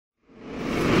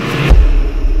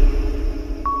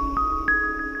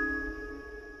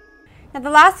Now the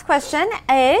last question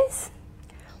is,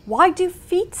 why do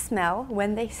feet smell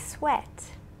when they sweat?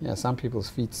 Yeah, some people's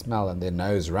feet smell and their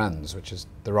nose runs, which is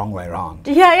the wrong way around.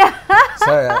 Yeah.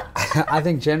 So I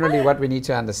think generally what we need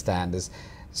to understand is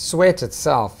sweat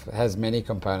itself has many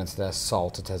components. It has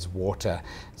salt, it has water,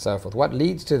 so forth. What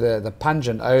leads to the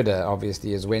pungent odor,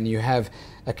 obviously, is when you have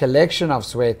a collection of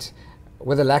sweat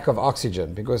with a lack of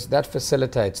oxygen, because that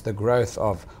facilitates the growth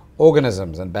of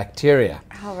organisms and bacteria.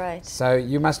 All right. So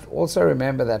you must also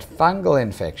remember that fungal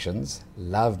infections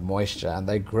love moisture and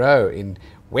they grow in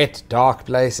wet, dark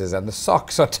places, and the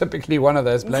socks are typically one of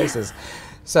those places.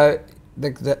 So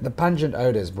the pungent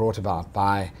odor is brought about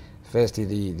by, firstly,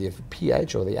 the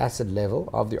pH or the acid level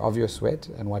of your sweat,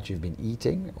 and what you've been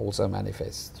eating also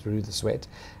manifests through the sweat,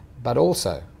 but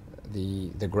also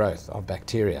the growth of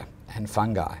bacteria and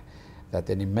fungi that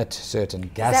then emit certain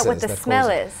gases. Is that what the smell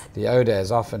is? The odor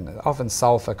is often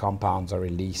sulfur compounds are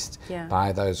released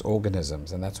by those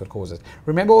organisms, and that's what causes it.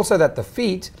 Remember also that the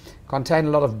feet contain a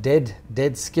lot of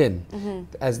dead skin.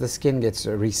 As the skin gets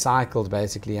recycled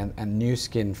basically and new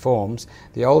skin forms,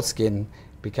 the old skin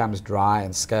becomes dry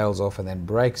and scales off and then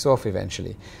breaks off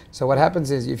eventually. So what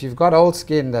happens is, if you've got old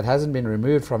skin that hasn't been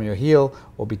removed from your heel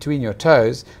or between your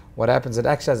toes, what happens, it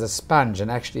acts as a sponge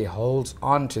and actually holds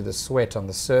on to the sweat on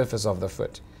the surface of the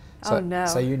foot. So, oh no.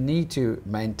 So you need to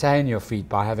maintain your feet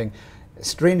by having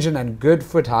stringent and good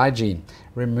foot hygiene,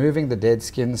 removing the dead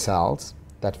skin cells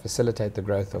that facilitate the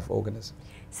growth of organisms.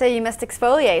 So you must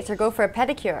exfoliate or go for a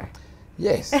pedicure.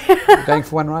 Yes, I'm going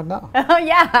for one right now. Oh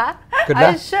yeah, Good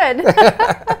luck. I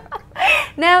should.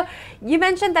 Now, you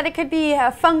mentioned that it could be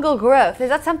a fungal growth. Is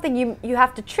that something you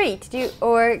have to treat?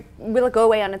 Or will it go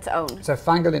away on its own? So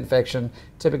fungal infection,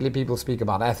 typically people speak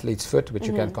about athlete's foot, which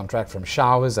you can contract from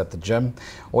showers at the gym,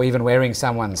 or even wearing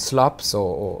someone's slops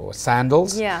or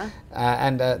sandals. Yeah.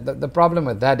 The problem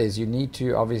with that is you need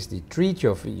to obviously treat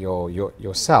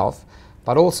yourself,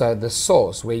 but also the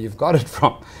source where you've got it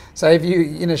from. So if you,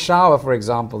 in a shower, for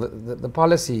example, the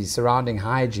policies surrounding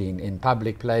hygiene in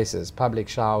public places, public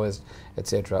showers,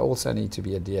 etc., also need to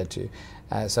be adhered to,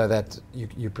 so that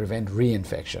you prevent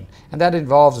reinfection. And that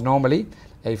involves normally,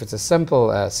 if it's a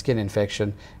simple skin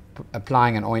infection,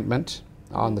 applying an ointment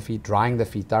on the feet, drying the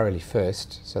feet thoroughly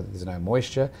first so that there's no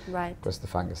moisture. Right. Because the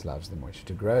fungus loves the moisture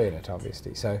to grow in it,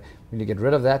 obviously. So when you get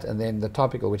rid of that, and then the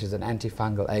topical, which is an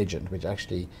antifungal agent, which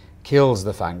actually kills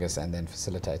the fungus and then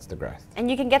facilitates the growth. And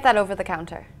you can get that over the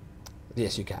counter?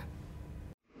 Yes, you can.